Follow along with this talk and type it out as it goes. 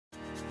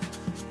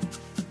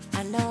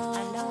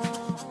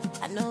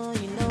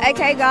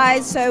Okay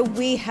guys, so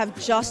we have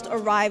just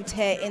arrived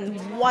here in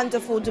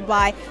wonderful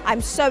Dubai.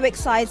 I'm so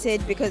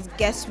excited because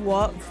guess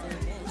what?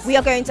 We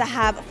are going to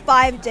have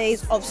 5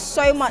 days of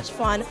so much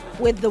fun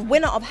with the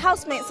winner of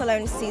Housemates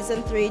Salone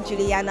Season 3,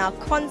 Juliana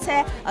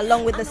Conte,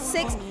 along with the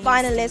 6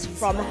 finalists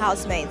from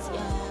Housemates,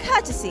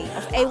 courtesy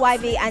of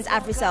AYV and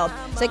AfriCell.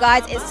 So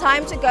guys, it's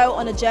time to go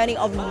on a journey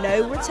of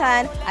no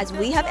return as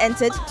we have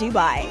entered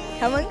Dubai.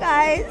 Come on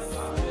guys.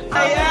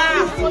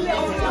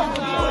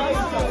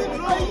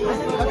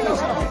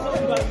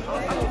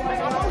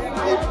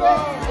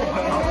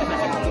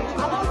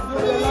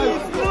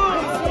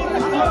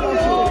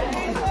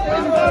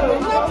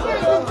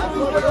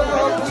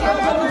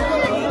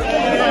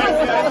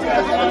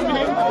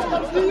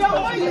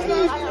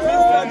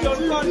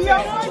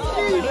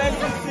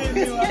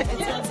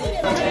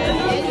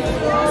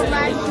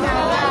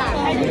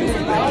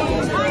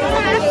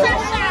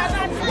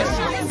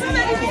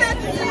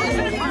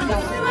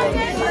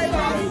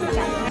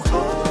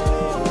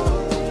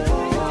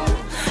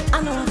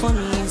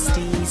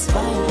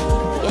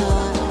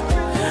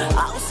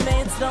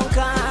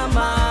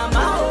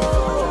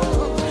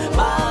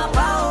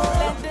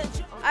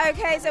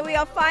 Okay, so we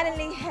are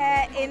finally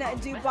here in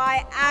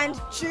Dubai and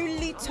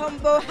Julie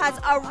Tombo has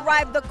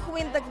arrived, the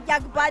queen, the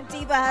Yagba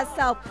diva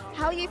herself.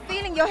 How are you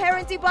feeling? You're here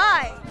in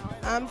Dubai.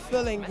 I'm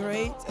feeling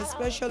great,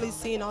 especially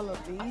seeing all of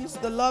these.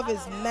 The love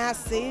is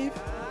massive.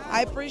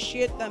 I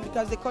appreciate them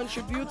because they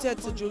contributed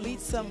to Julie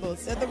Tombo.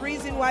 They're the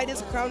reason why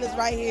this crown is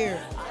right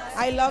here.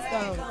 I love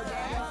them.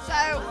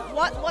 So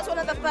what's one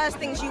of the first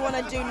things you want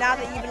to do now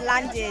that you've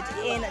landed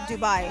in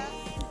Dubai?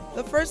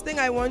 The first thing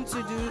I want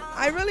to do,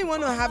 I really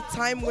want to have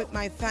time with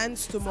my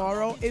fans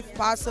tomorrow, if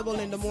possible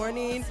in the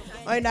morning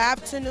or in the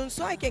afternoon,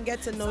 so I can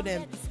get to know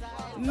them.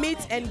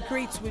 Meet and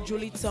greet with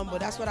Julie Tombo.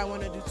 That's what I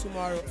want to do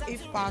tomorrow,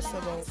 if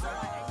possible.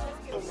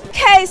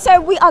 Okay, so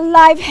we are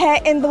live here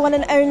in the one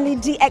and only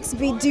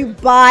DXB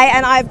Dubai,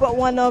 and I've got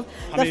one of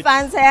the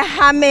fans here,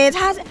 Hamid.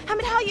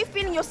 Hamid, how are you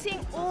feeling? You're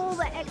seeing all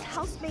the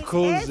ex-housemates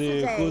here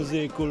today.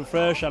 Cozy, cool,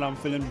 fresh, and I'm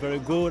feeling very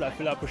good. I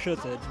feel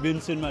appreciated.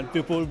 Been seeing my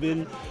people,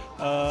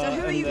 so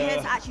who are you here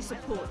to actually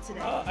support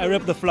today? I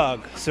rep the flag,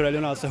 Sierra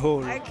Leone as a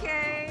whole.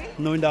 Okay.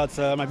 Knowing that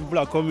my people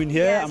are coming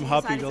here, Yes, I'm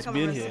happy just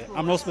being here.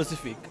 I'm not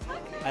specific.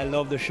 I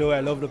love the show,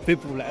 I love the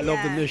people, I love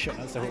the nation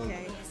as a whole.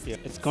 Okay. Yeah,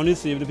 it's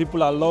conducive, the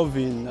people are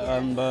loving,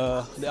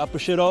 they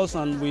appreciate us,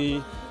 and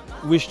we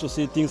wish to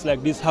see things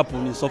like this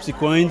happen in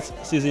subsequent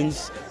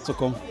seasons to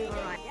come.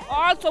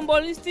 All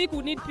Tombolistic,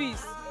 we need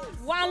peace.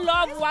 One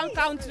love, one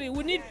country.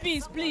 We need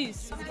peace,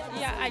 please.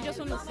 Yeah, I just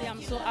want to say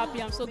I'm so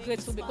happy, I'm so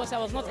grateful because I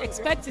was not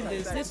expecting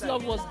this. This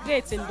love was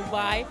great in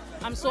Dubai.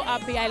 I'm so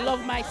happy. I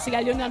love my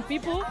Sierra Leonean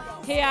people.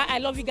 Here, I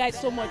love you guys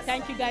so much.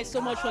 Thank you guys so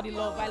much for the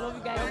love. I love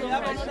you guys so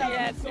much.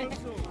 Yes.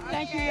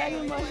 Thank you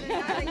very much.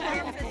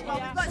 We've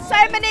got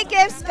so many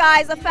gifts,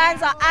 guys. The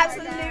fans are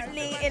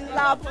absolutely in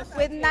love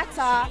with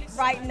Nata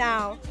right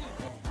now.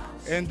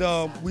 And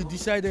we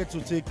decided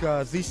to take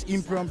this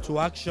impromptu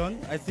action.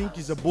 I think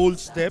it's a bold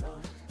step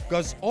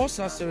because us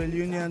as Sierra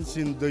Leoneans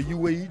in the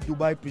UAE,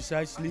 Dubai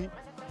precisely,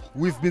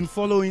 we've been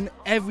following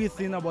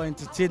everything about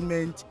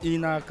entertainment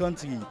in our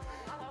country.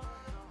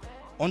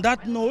 On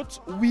that note,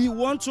 we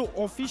want to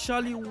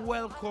officially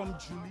welcome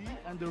Julie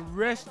and the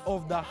rest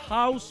of the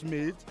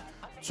housemates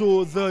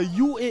to the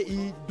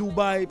UAE,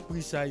 Dubai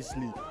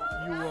precisely.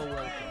 You are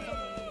welcome.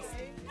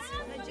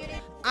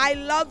 I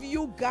love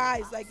you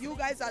guys. Like you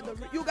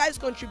guys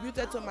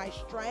contributed to my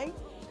strength.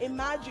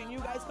 Imagine you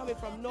guys coming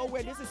from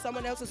nowhere. This is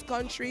someone else's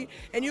country,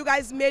 and you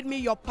guys made me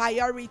your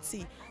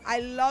priority. I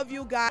love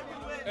you guys.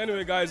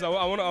 Anyway, guys, I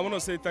want to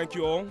say thank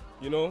you all.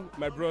 You know,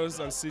 my brothers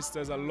and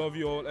sisters, I love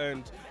you all,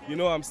 and you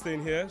know I'm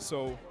staying here,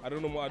 so I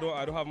don't know. I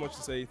don't have much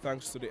to say.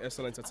 Thanks to the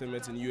excellent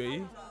entertainment in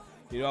UAE.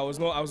 You know, I was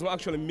not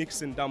actually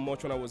mixing that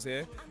much when I was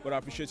here, but I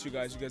appreciate you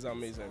guys. You guys are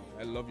amazing.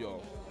 I love you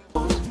all.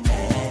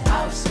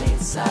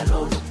 Housemates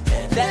Salone,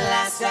 the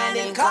last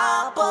standing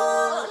couple.